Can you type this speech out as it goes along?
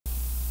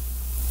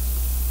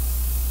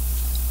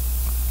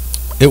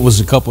It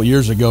was a couple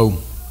years ago.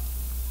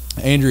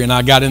 Andrea and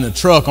I got in the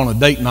truck on a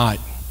date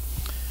night,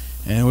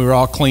 and we were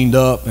all cleaned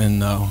up, and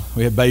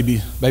we had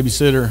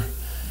babysitter.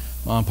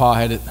 Mom and Pa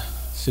had it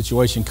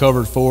situation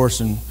covered for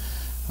us, and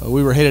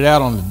we were headed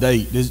out on the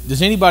date.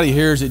 Does anybody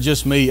here, is it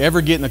just me,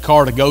 ever get in the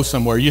car to go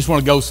somewhere? You just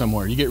want to go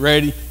somewhere. You get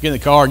ready, get in the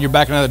car, and you're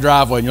backing out of the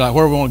driveway, and you're like,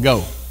 where do we want to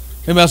go?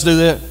 Anybody else do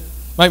that?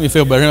 Make me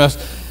feel better. Anybody else?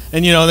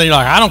 And then you're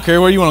like, I don't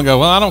care where you want to go.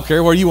 Well, I don't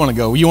care where you want to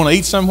go. You want to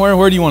eat somewhere?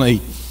 Where do you want to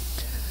eat?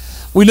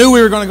 We knew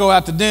we were going to go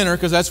out to dinner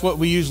because that's what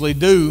we usually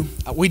do.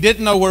 We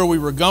didn't know where we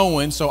were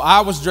going, so I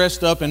was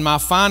dressed up in my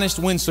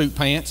finest windsuit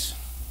pants.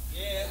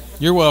 Yeah.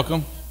 You're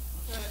welcome.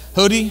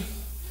 Hoodie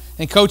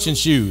and coaching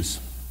shoes.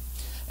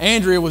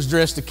 Andrea was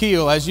dressed to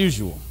kill as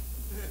usual.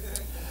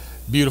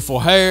 Beautiful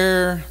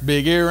hair,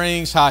 big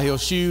earrings, high heel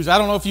shoes. I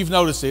don't know if you've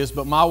noticed this,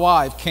 but my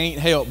wife can't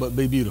help but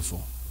be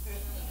beautiful.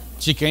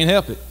 She can't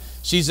help it.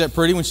 She's that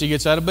pretty when she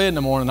gets out of bed in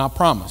the morning, I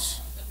promise.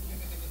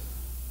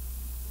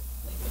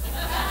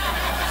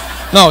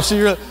 No, she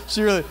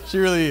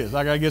really is.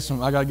 I gotta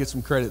get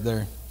some credit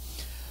there.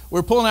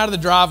 We're pulling out of the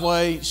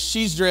driveway.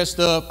 She's dressed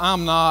up.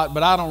 I'm not,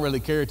 but I don't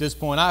really care at this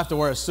point. I have to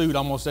wear a suit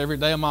almost every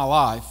day of my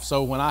life.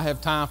 So when I have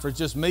time for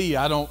just me,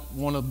 I don't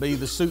want to be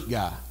the suit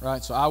guy,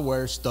 right? So I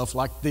wear stuff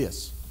like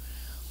this.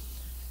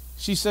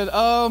 She said,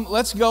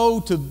 let's go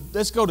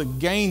to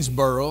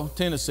Gainesboro,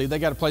 Tennessee. They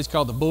got a place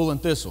called the Bull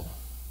and Thistle.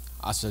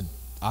 I said,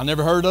 I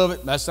never heard of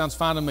it. That sounds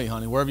fine to me,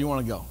 honey, wherever you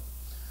want to go.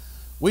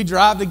 We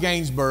drive to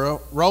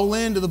Gainesboro, roll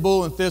into the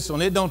Bull and Thistle,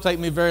 and it don't take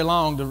me very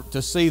long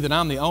to see that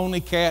I'm the only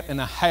cat in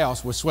the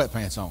house with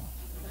sweatpants on.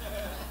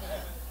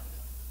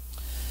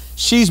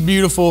 She's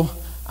beautiful.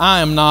 I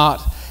am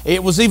not.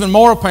 It was even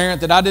more apparent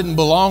that I didn't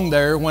belong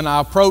there when I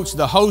approached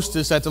the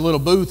hostess at the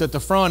little booth at the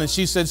front, and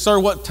she said, sir,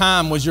 what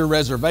time was your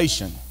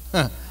reservation?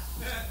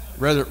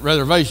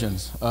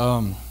 Reservations.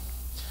 Well,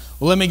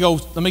 let me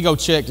go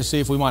check to see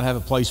if we might have a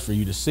place for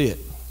you to sit.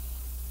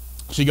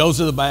 She goes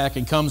to the back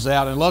and comes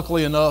out, and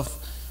luckily enough,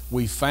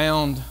 we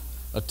found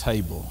a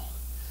table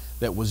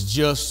that was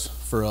just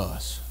for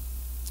us.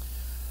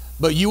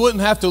 But you wouldn't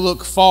have to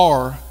look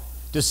far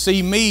to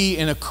see me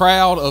in a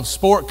crowd of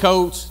sport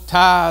coats,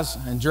 ties,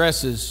 and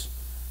dresses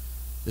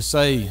to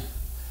say,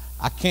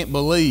 I can't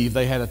believe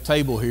they had a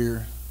table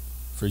here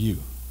for you.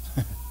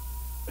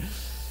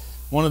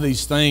 One of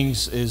these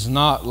things is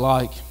not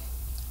like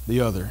the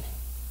other.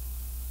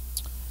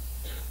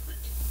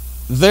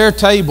 Their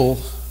table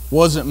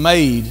wasn't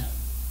made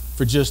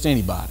for just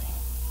anybody.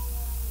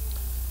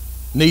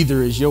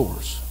 Neither is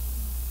yours.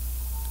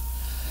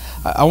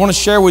 I want to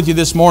share with you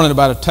this morning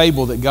about a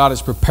table that God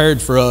has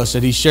prepared for us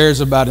that He shares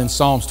about in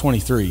Psalms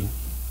 23.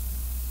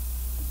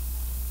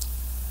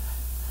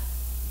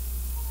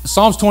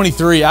 Psalms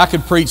 23, I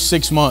could preach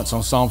 6 months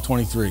on Psalm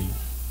 23.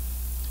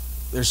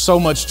 There's so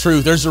much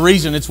truth. There's a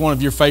reason it's one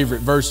of your favorite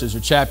verses or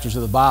chapters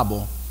of the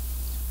Bible.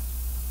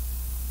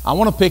 I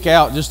want to pick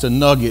out just a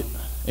nugget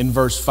in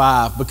verse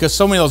 5, because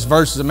so many of those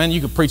verses, man,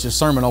 you could preach a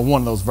sermon on one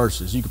of those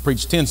verses. You could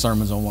preach 10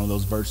 sermons on one of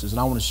those verses, and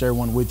I want to share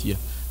one with you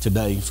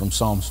today from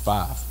Psalms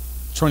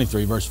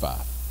 23, verse 5.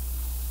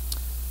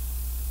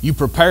 You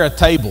prepare a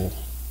table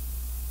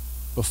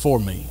before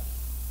me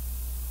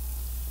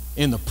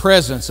in the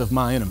presence of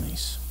my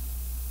enemies.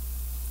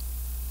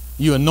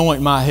 You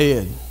anoint my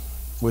head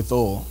with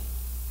oil,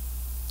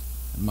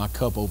 and my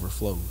cup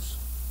overflows.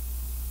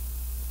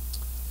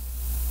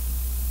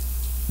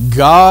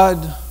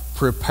 God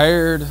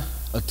prepared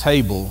a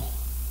table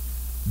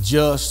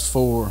just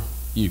for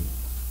you.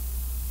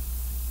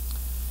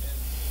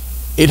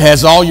 It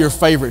has all your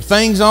favorite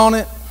things on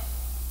it.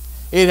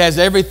 It has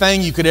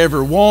everything you could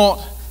ever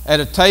want at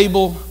a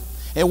table.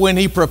 And when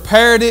He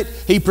prepared it,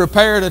 He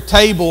prepared a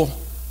table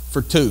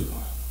for two.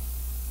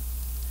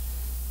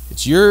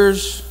 It's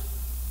yours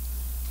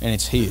and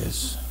it's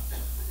His.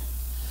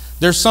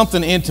 There's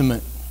something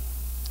intimate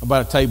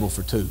about a table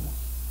for two.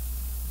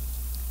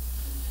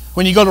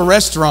 When you go to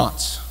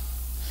restaurants,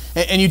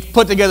 and you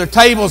put together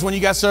tables when you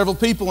got several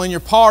people in your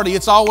party,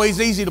 it's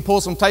always easy to pull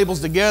some tables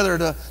together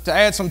to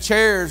add some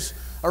chairs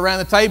around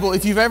the table.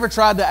 If you've ever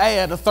tried to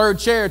add a third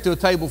chair to a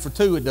table for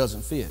two, it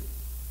doesn't fit.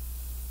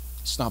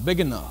 It's not big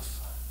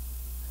enough.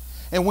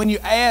 And when you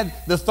add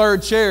the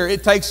third chair,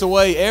 it takes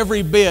away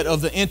every bit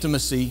of the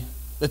intimacy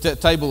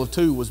that table of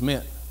two was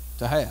meant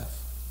to have.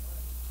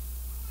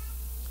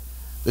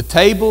 The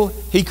table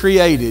He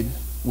created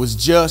was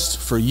just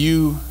for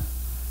you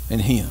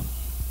and Him.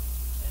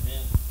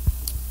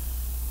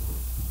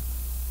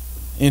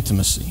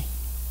 Intimacy,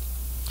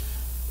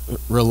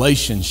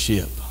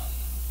 relationship.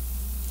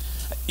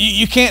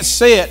 You can't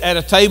sit at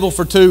a table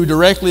for two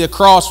directly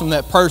across from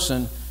that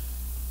person,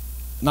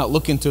 not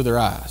look into their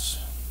eyes,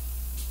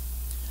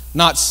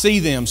 not see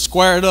them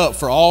squared up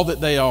for all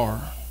that they are.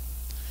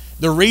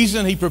 The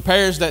reason He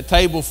prepares that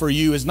table for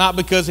you is not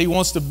because He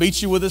wants to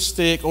beat you with a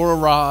stick or a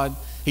rod.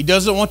 He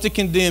doesn't want to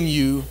condemn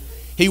you.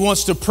 He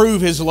wants to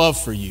prove His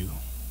love for you.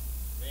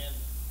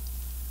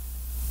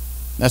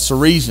 That's the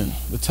reason,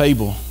 the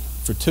table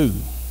for two.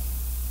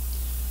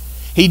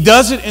 He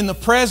does it in the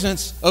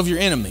presence of your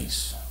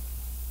enemies.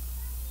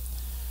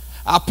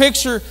 I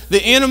picture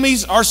the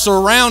enemies are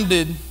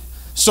surrounding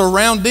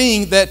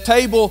that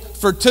table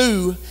for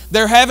two.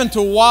 They're having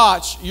to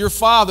watch your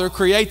Father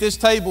create this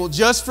table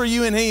just for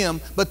you and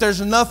Him, but there's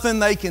nothing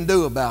they can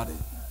do about it.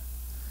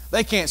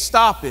 They can't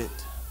stop it.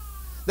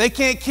 They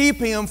can't keep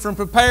Him from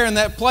preparing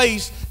that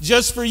place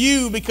just for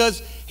you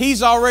because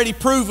He's already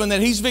proven that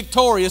He's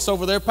victorious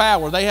over their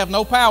power. They have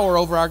no power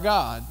over our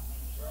God.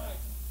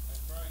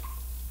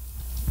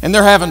 And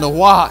they're having to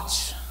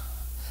watch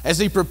as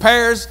He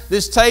prepares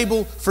this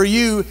table for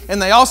you,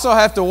 and they also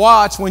have to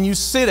watch when you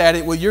sit at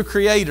it with your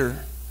Creator.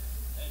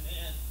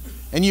 Amen.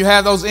 And you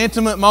have those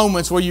intimate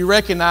moments where you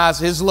recognize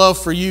His love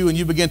for you and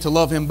you begin to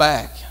love Him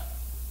back.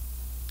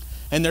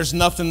 And there's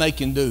nothing they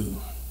can do.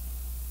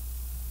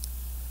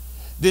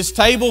 This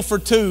table for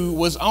two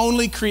was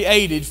only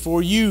created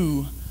for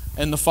you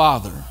and the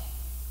Father.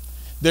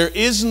 There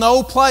is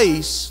no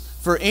place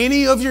for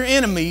any of your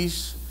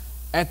enemies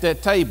at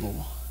that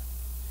table.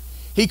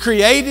 He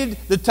created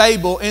the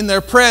table in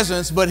their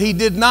presence, but He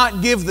did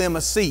not give them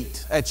a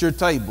seat at your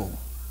table.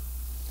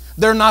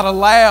 They're not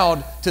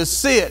allowed to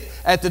sit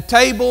at the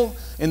table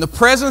in the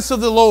presence of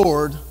the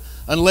Lord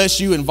unless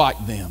you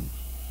invite them.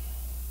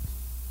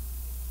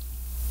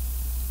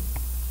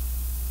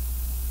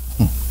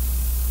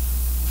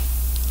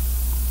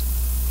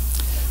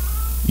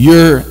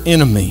 Your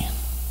enemy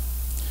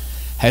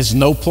has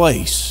no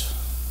place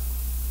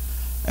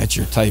at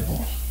your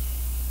table.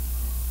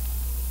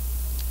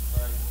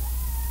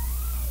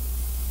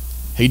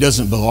 He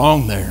doesn't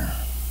belong there.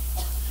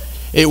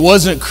 It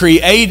wasn't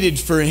created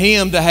for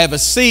him to have a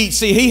seat.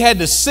 See, he had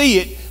to see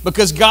it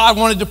because God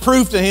wanted to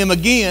prove to him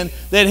again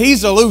that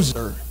he's a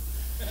loser.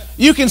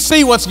 You can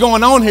see what's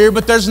going on here,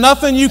 but there's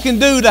nothing you can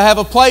do to have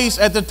a place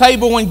at the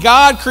table. When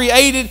God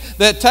created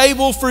that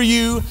table for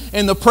you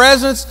in the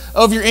presence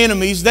of your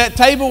enemies, that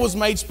table was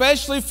made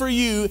specially for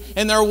you,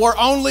 and there were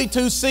only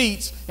two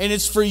seats, and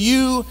it's for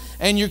you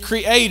and your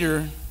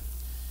Creator.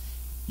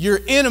 Your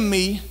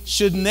enemy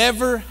should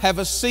never have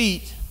a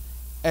seat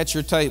at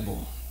your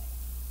table.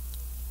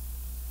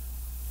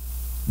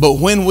 But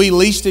when we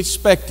least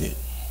expect it,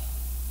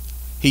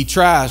 he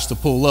tries to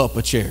pull up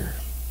a chair.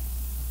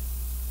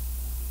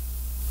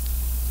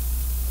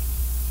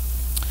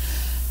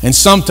 And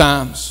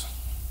sometimes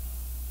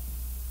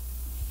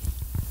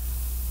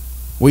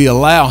we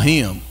allow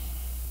him,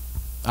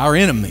 our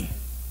enemy,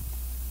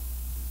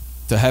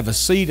 to have a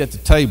seat at the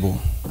table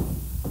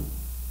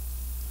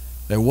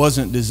that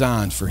wasn't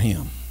designed for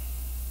him.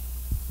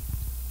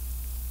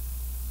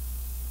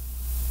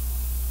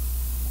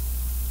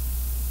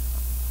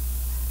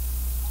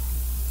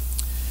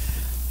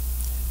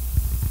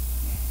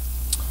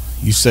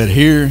 You sit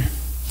here,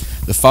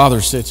 the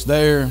Father sits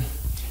there.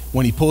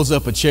 When he pulls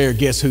up a chair,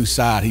 guess whose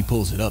side he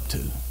pulls it up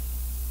to?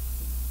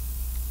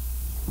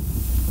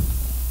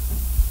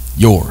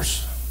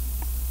 Yours.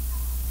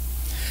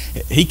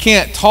 He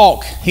can't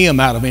talk him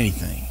out of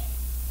anything,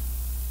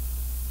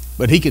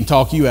 but he can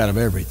talk you out of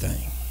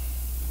everything.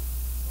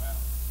 Wow.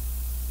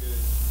 Good.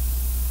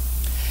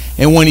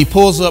 And when he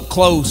pulls up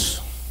close,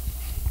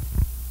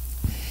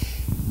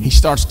 he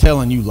starts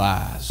telling you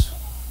lies.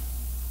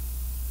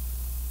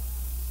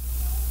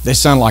 They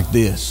sound like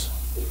this.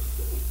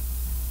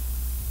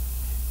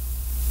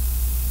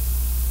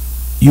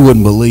 You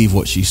wouldn't believe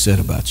what she said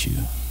about you.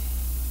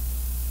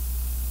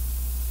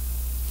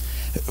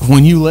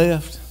 When you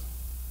left,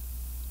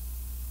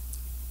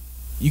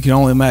 you can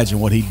only imagine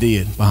what he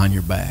did behind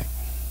your back.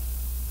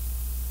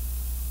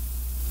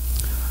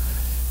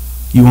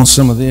 You want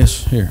some of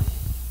this? Here.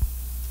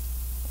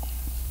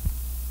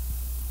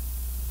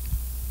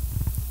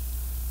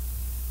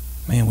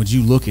 Man, would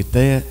you look at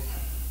that?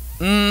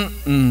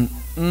 You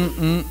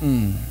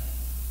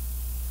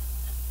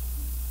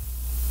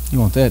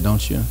want that,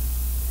 don't you?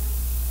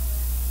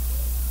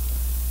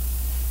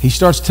 He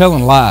starts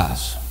telling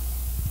lies.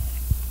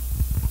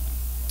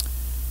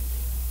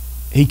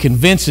 He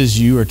convinces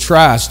you, or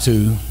tries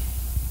to,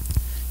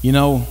 you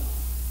know,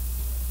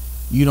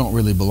 you don't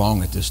really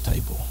belong at this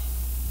table.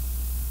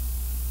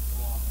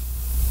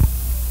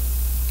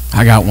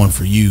 I got one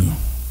for you.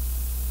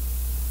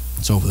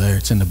 It's over there.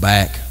 It's in the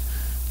back,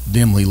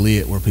 dimly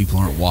lit where people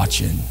aren't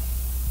watching.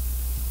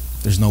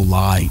 There's no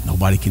light.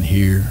 Nobody can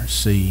hear or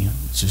see.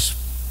 It's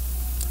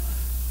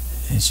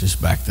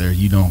just back there.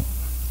 You don't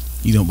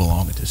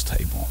belong at this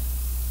table.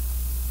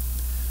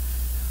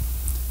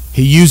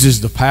 He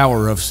uses the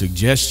power of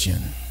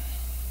suggestion.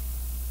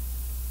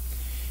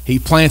 He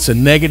plants a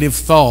negative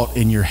thought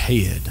in your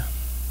head.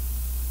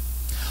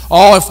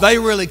 Oh, if they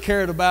really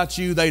cared about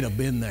you, they'd have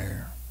been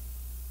there.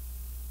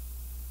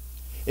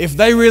 If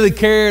they really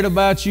cared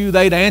about you,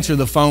 they'd answer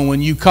the phone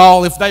when you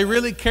call. If they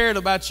really cared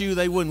about you,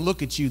 they wouldn't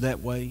look at you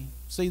that way.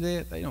 See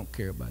that? They don't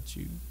care about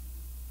you.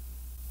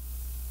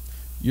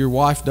 Your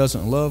wife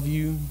doesn't love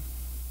you.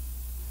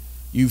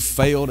 You've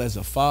failed as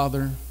a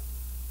father.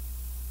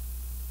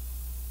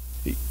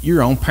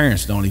 Your own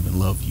parents don't even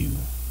love you.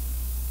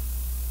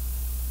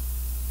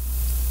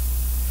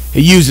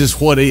 He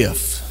uses what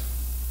if.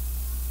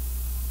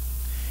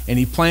 and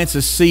he plants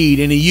a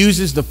seed, and he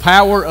uses the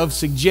power of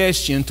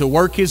suggestion to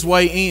work his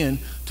way in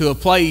to a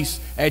place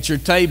at your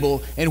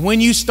table. And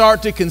when you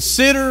start to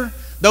consider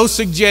those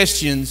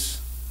suggestions,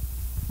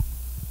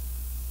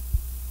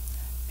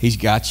 he's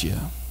got you.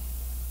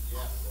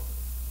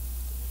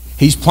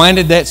 He's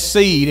planted that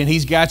seed, and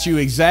he's got you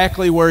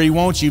exactly where he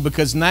wants you,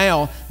 because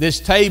now this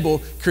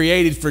table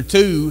created for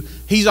two,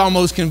 he's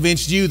almost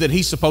convinced you that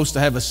he's supposed to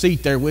have a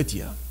seat there with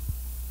you.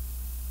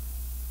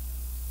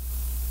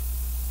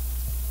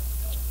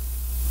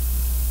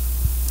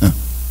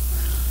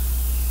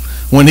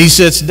 When he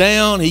sits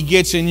down, he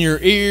gets in your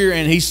ear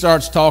and he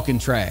starts talking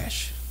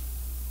trash.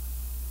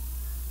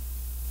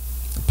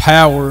 The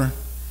power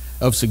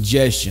of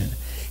suggestion.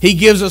 He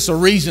gives us a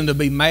reason to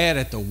be mad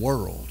at the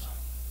world.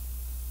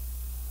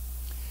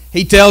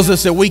 He tells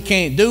us that we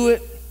can't do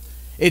it,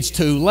 it's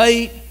too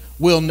late,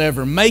 we'll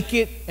never make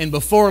it, and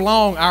before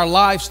long our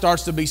life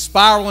starts to be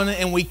spiraling,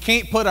 and we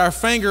can't put our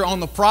finger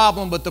on the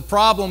problem, but the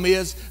problem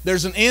is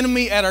there's an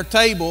enemy at our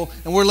table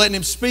and we're letting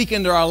him speak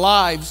into our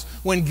lives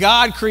when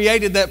God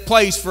created that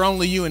place for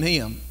only you and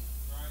him.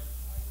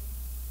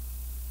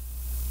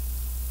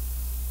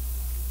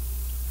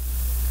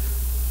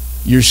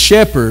 Your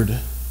shepherd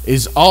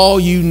is all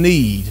you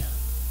need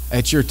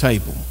at your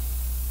table.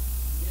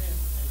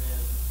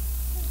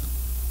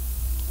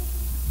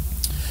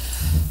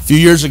 A few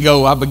years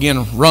ago, I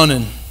began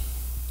running.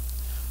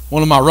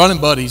 One of my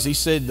running buddies, he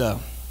said,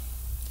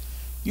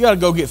 you got to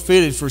go get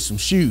fitted for some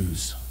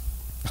shoes.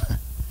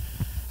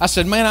 I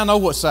said, man, I know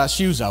what size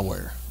shoes I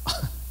wear.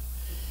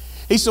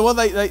 He said, well,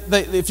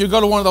 if you go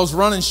to one of those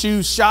running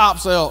shoe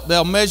shops,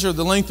 they'll measure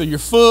the length of your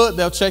foot.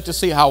 They'll check to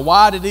see how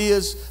wide it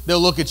is. They'll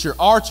look at your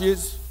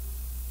arches.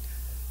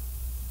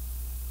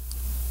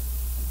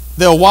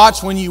 They'll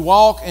watch when you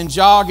walk and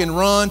jog and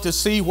run to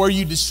see where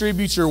you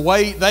distribute your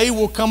weight. They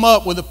will come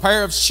up with a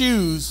pair of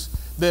shoes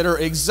that are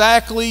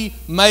exactly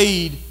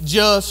made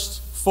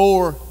just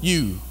for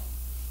you.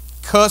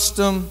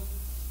 Custom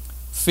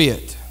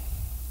fit.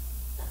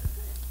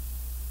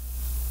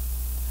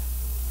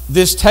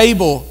 This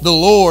table the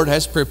Lord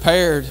has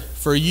prepared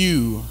for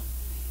you,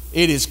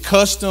 it is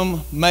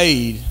custom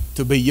made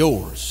to be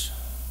yours.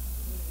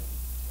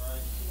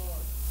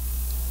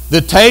 The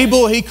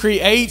table he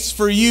creates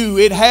for you,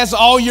 it has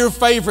all your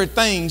favorite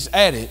things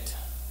at it.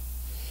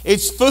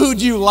 It's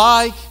food you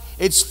like.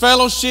 It's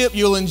fellowship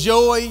you'll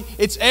enjoy.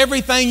 It's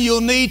everything you'll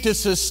need to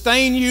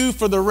sustain you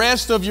for the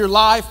rest of your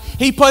life.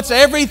 He puts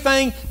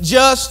everything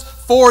just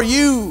for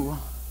you.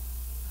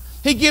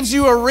 He gives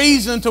you a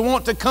reason to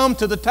want to come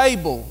to the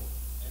table.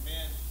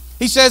 Amen.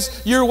 He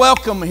says, you're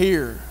welcome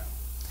here.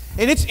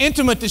 And it's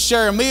intimate to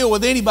share a meal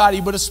with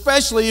anybody, but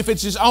especially if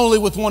it's just only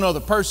with one other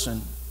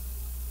person.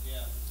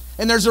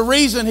 And there's a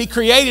reason he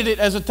created it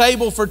as a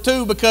table for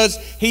two, because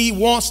he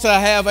wants to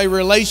have a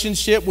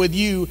relationship with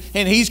you.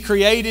 And he's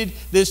created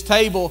this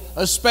table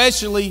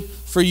especially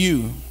for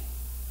you.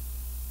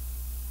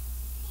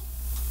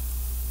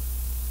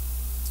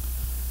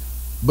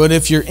 But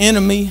if your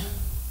enemy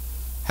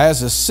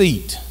has a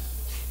seat,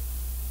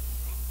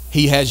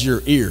 he has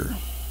your ear.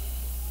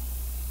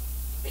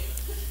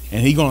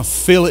 And he's going to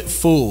fill it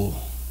full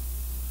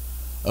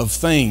of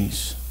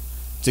things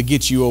to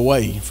get you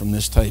away from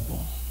this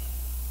table.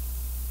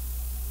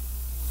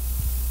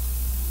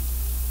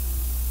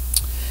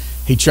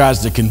 He tries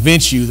to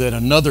convince you that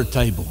another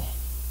table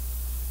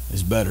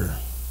is better.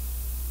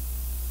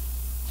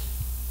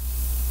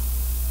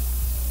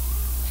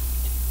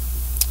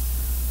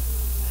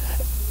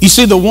 You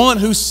see, the one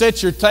who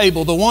set your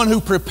table, the one who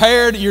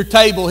prepared your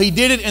table, he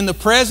did it in the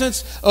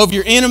presence of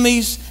your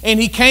enemies, and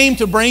he came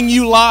to bring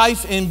you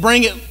life and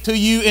bring it to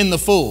you in the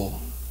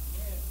full.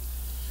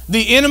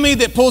 The enemy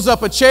that pulls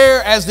up a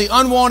chair as the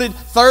unwanted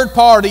third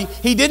party,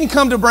 he didn't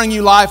come to bring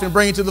you life and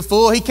bring it to the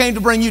full. He came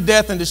to bring you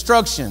death and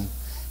destruction.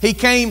 He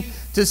came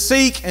to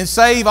seek and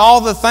save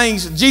all the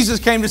things. Jesus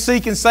came to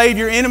seek and save.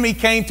 Your enemy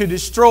came to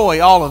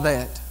destroy all of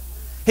that.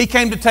 He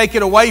came to take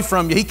it away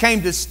from you. He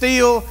came to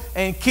steal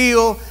and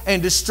kill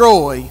and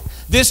destroy.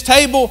 This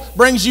table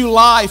brings you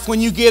life. When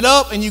you get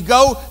up and you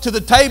go to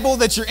the table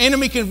that your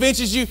enemy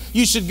convinces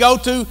you should go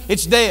to,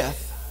 it's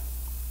death.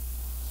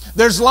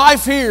 There's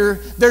life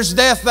here, there's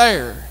death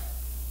there.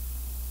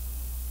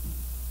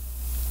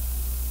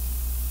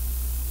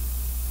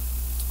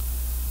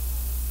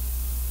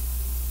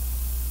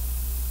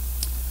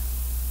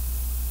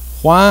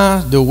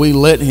 Why do we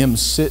let him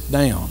sit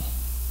down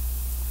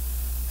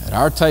at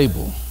our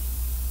table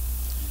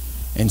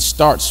and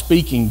start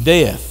speaking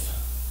death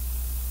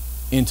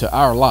into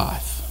our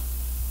life?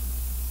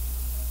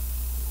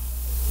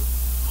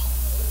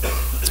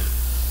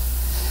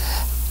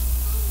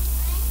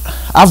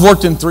 I've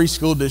worked in 3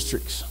 school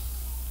districts.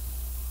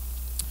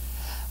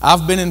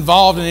 I've been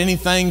involved in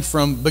anything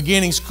from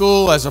beginning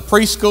school as a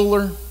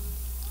preschooler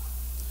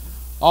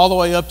all the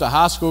way up to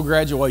high school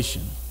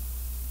graduation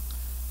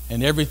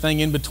and everything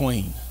in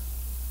between.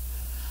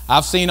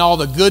 I've seen all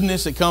the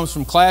goodness that comes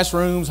from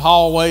classrooms,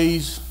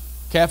 hallways,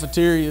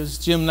 cafeterias,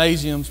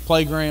 gymnasiums,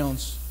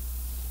 playgrounds.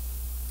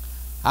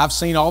 I've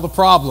seen all the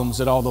problems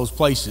that all those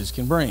places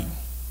can bring.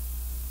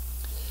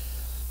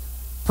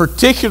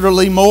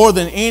 Particularly more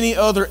than any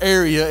other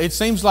area, it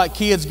seems like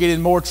kids get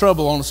in more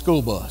trouble on a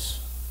school bus.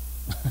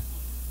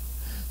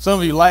 Some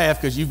of you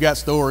laugh because you've got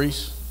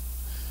stories,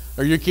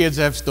 or your kids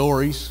have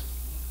stories.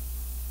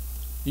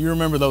 You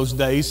remember those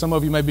days. Some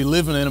of you may be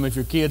living in them if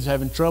your kid's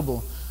having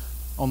trouble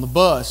on the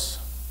bus.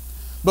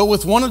 But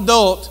with one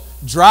adult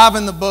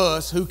driving the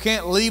bus who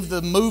can't leave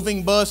the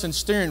moving bus and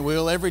steering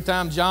wheel every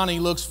time Johnny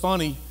looks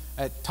funny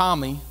at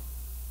Tommy,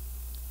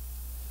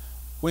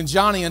 when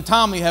Johnny and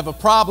Tommy have a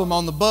problem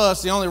on the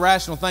bus, the only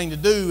rational thing to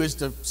do is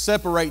to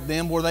separate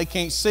them where they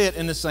can't sit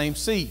in the same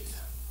seat.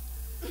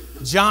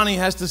 Johnny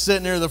has to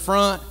sit near the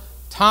front,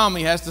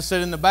 Tommy has to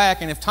sit in the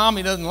back, and if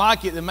Tommy doesn't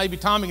like it, then maybe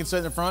Tommy can sit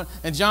in the front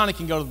and Johnny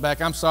can go to the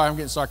back. I'm sorry, I'm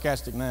getting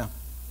sarcastic now.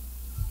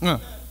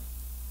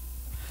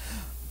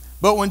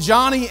 But when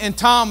Johnny and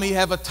Tommy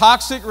have a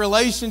toxic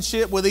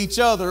relationship with each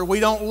other, we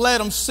don't let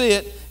them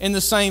sit in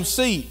the same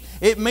seat.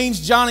 It means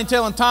Johnny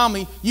telling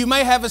Tommy, you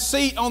may have a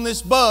seat on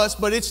this bus,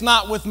 but it's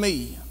not with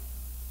me.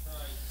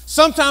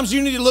 Sometimes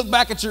you need to look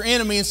back at your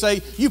enemy and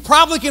say, you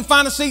probably can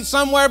find a seat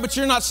somewhere, but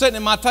you're not sitting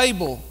at my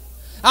table.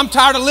 I'm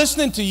tired of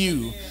listening to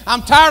you.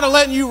 I'm tired of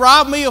letting you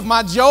rob me of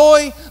my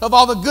joy, of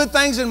all the good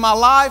things in my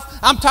life.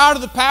 I'm tired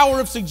of the power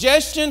of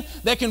suggestion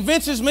that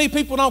convinces me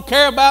people don't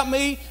care about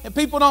me and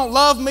people don't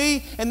love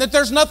me and that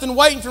there's nothing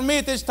waiting for me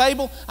at this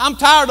table. I'm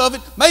tired of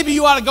it. Maybe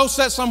you ought to go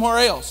sit somewhere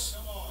else.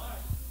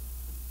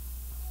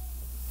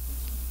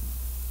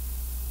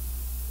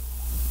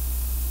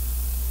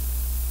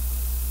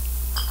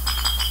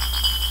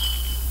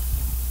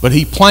 But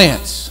he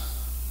plants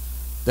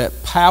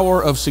that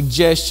power of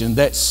suggestion,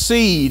 that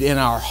seed in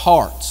our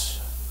hearts.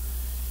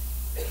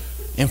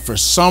 And for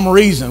some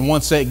reason,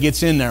 once that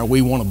gets in there,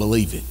 we want to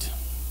believe it.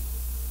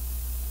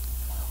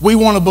 We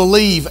want to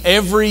believe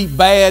every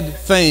bad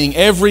thing,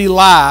 every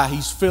lie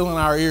he's filling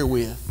our ear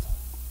with.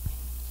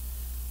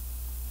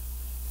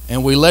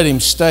 And we let him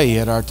stay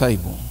at our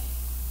table.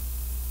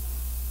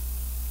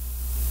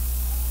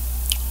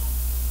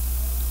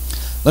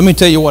 Let me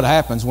tell you what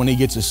happens when he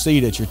gets a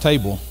seat at your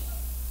table.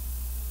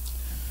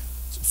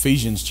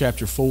 Ephesians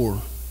chapter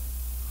 4.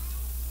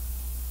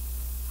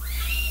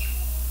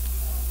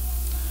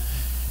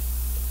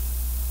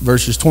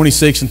 Verses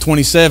 26 and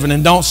 27.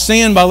 And don't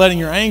sin by letting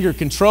your anger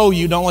control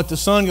you. Don't let the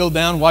sun go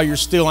down while you're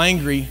still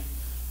angry.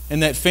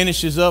 And that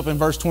finishes up in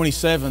verse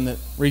 27 that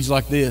reads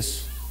like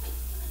this.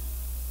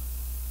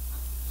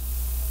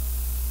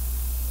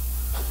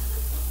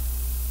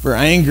 For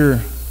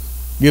anger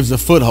gives a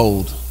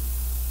foothold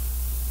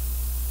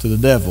to the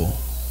devil.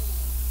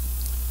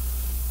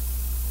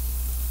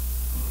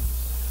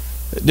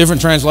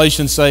 Different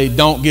translations say,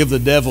 don't give the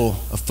devil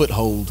a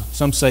foothold.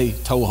 Some say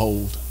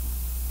toehold.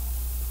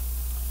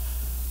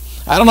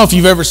 I don't know if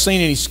you've ever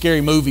seen any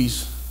scary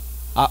movies.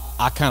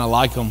 I kind of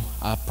like them.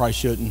 I probably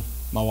shouldn't.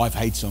 My wife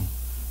hates them.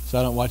 So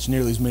I don't watch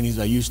nearly as many as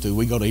I used to.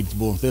 We go to eat the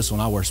bull with this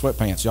one. I wear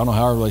sweatpants. Y'all know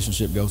how our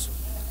relationship goes.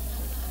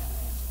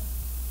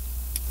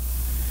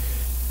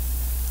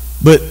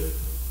 But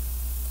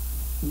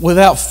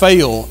without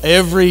fail,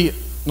 every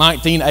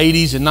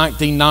 1980s and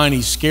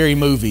 1990s scary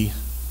movie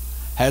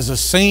has a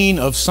scene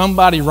of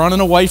somebody running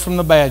away from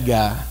the bad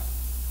guy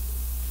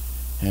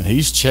and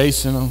he's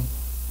chasing them.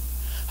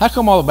 How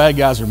come all the bad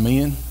guys are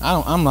men?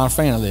 I'm not a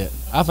fan of that.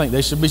 I think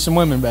there should be some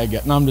women bad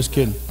guys. No, I'm just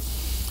kidding.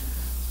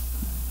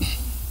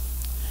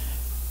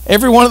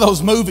 Every one of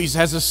those movies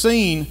has a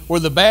scene where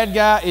the bad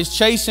guy is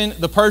chasing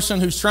the person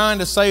who's trying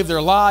to save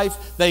their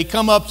life. They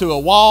come up to a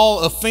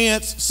wall, a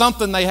fence,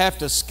 something they have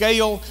to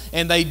scale,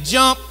 and they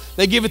jump.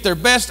 They give it their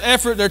best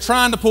effort. They're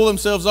trying to pull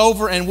themselves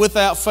over, and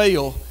without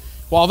fail,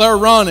 while they're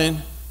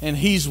running and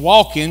he's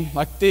walking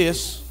like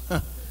this,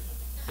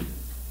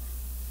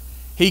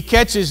 he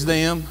catches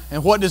them,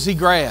 and what does he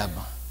grab?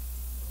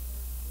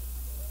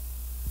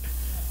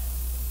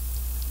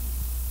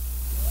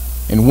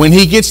 And when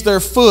he gets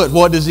their foot,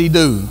 what does he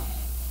do?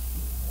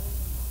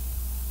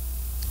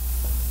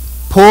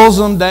 Pulls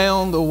them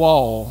down the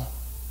wall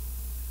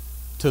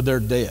to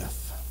their death.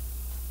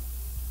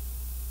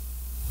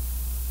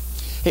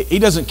 He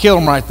doesn't kill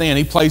them right then.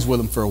 He plays with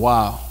them for a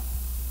while.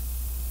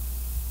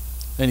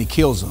 Then he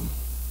kills them.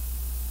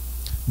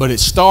 But it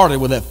started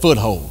with that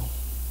foothold.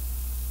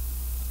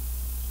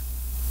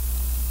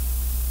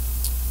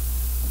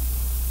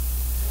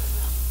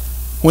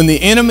 When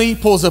the enemy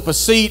pulls up a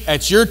seat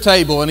at your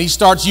table and he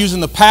starts using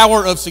the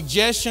power of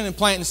suggestion and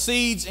planting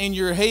seeds in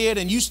your head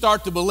and you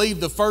start to believe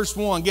the first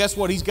one, guess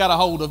what? He's got a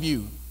hold of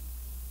you.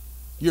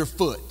 Your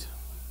foot.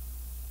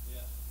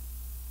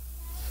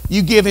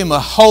 You give him a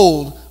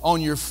hold on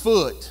your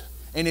foot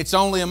and it's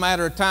only a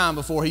matter of time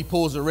before he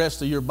pulls the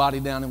rest of your body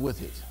down and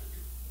with it.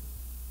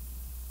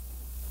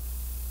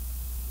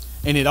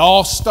 And it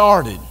all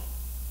started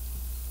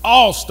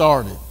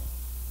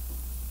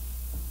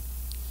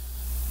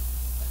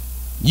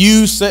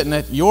you sitting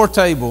at your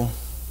table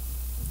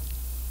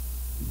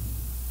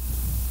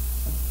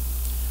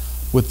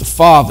with the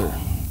Father.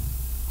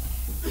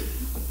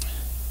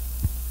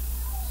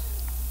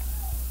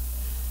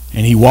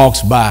 And he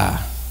walks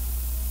by,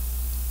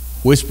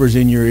 whispers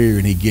in your ear,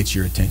 and he gets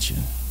your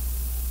attention.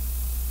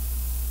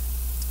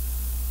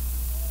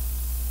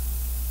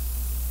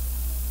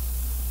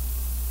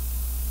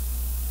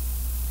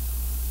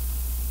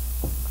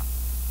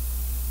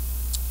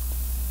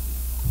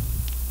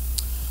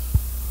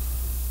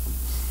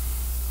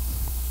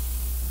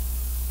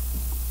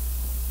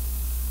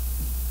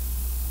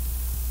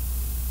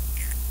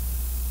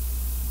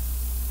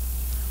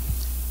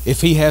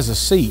 If he has a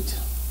seat,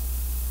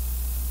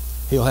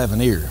 he'll have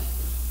an ear.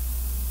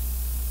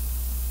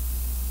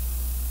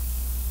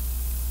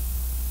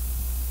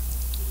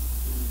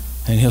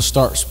 And he'll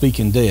start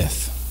speaking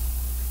death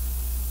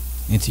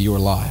into your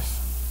life.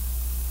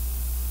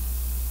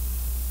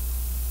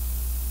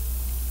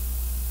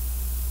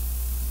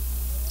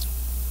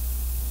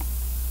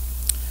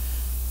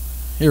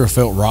 You ever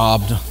felt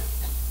robbed?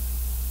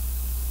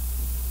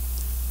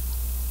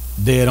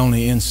 Dead on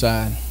the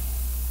inside?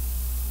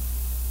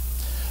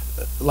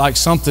 Like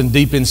something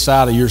deep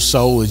inside of your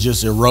soul is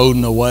just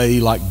eroding away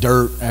like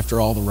dirt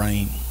after all the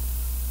rain.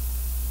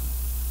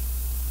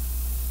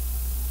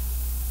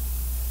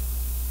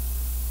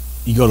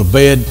 You go to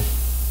bed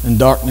in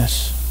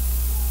darkness.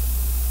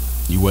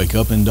 You wake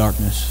up in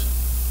darkness.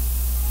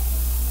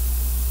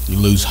 You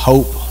lose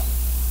hope.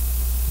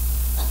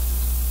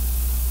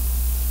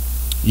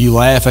 You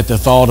laugh at the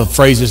thought of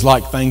phrases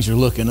like things are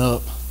looking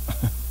up.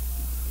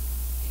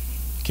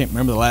 Can't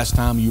remember the last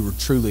time you were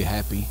truly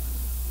happy.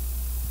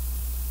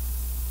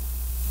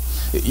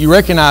 You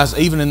recognize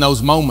even in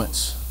those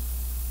moments,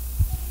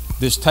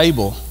 this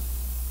table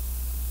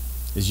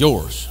is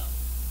yours.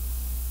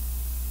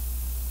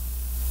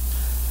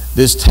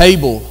 This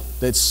table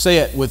that's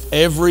set with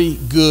every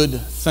good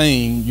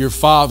thing your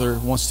Father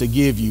wants to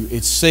give you,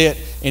 it's set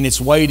and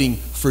it's waiting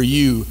for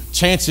you.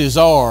 Chances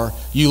are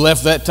you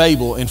left that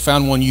table and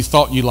found one you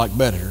thought you liked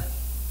better.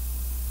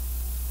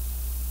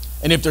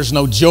 And if there's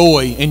no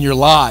joy in your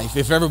life,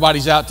 if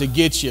everybody's out to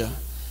get you,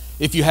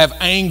 if you have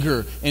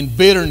anger and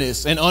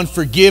bitterness and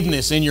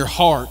unforgiveness in your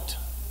heart,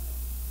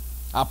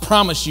 I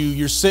promise you,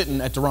 you're sitting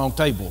at the wrong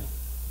table.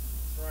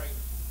 Right.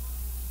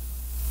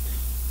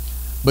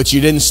 But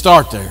you didn't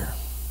start there.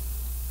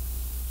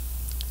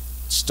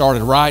 It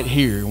started right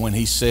here when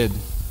he said,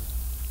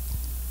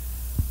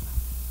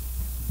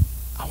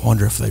 I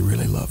wonder if they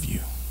really love you.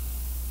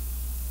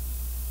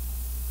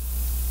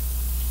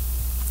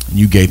 And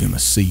you gave him a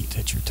seat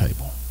at your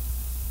table.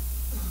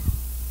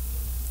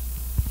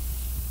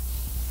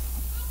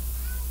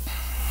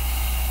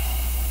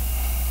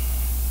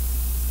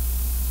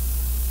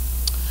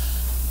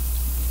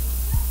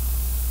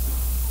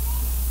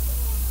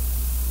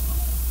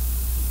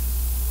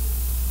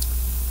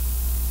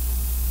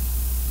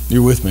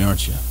 You're with me,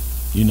 aren't you?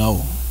 You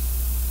know,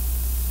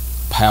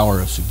 power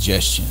of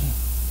suggestion,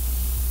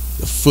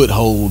 the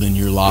foothold in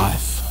your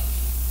life.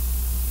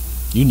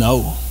 You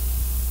know.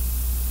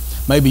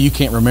 Maybe you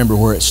can't remember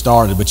where it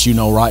started, but you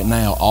know right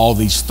now all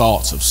these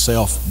thoughts of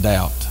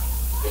self-doubt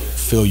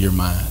fill your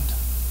mind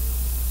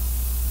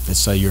that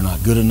say you're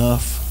not good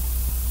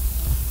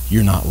enough,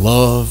 you're not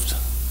loved,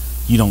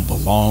 you don't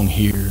belong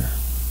here.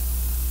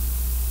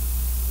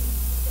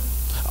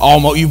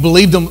 Almost, you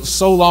believed them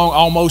so long,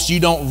 almost you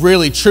don't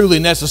really, truly,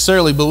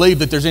 necessarily believe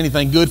that there's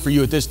anything good for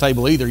you at this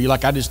table either. You're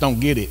like, I just don't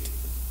get it.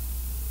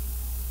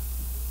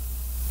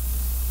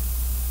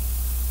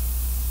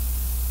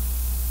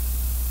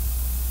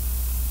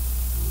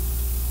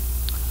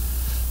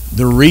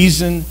 The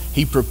reason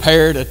he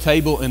prepared a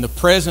table in the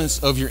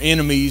presence of your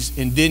enemies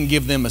and didn't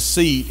give them a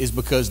seat is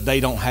because they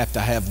don't have to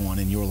have one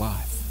in your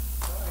life.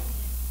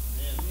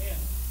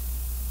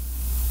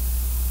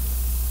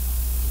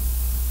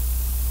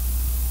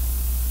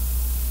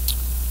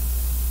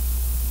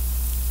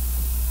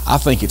 I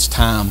think it's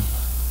time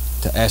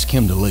to ask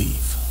him to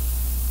leave.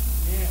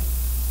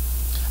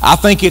 I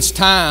think it's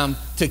time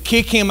to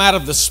kick him out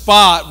of the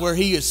spot where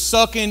he is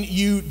sucking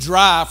you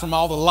dry from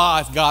all the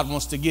life God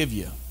wants to give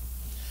you.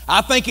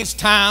 I think it's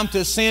time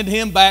to send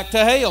him back to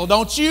hell,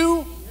 don't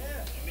you?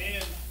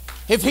 Yeah.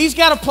 If he's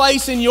got a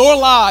place in your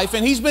life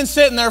and he's been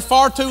sitting there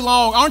far too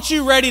long, aren't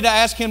you ready to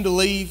ask him to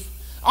leave?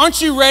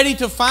 Aren't you ready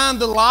to find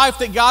the life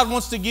that God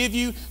wants to give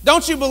you?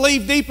 Don't you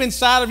believe deep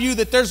inside of you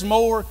that there's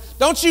more?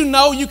 Don't you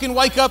know you can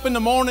wake up in the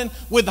morning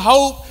with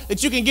hope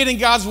that you can get in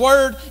God's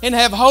Word and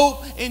have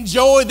hope and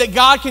joy that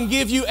God can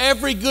give you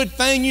every good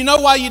thing? You know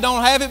why you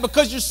don't have it?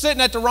 Because you're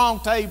sitting at the wrong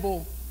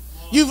table.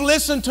 You've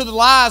listened to the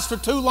lies for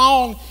too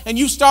long and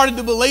you've started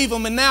to believe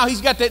them, and now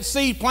he's got that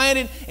seed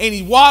planted and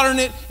he's watering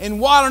it,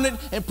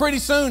 and pretty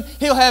soon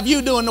he'll have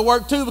you doing the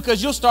work too,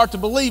 because you'll start to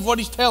believe what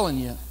he's telling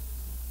you.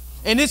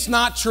 And it's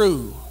not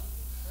true.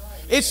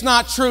 It's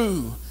not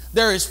true.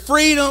 There is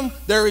freedom,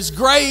 there is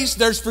grace,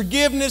 there's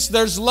forgiveness,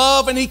 there's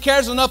love, and he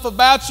cares enough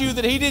about you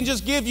that he didn't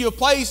just give you a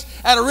place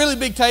at a really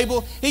big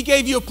table. He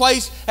gave you a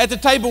place at the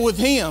table with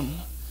him.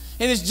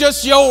 And it's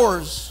just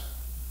yours.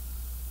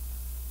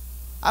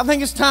 I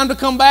think it's time to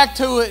come back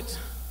to it.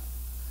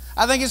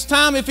 I think it's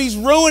time, if he's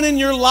ruining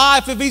your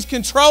life, if he's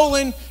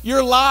controlling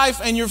your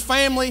life and your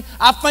family,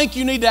 I think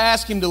you need to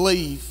ask him to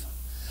leave.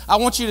 I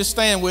want you to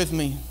stand with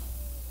me.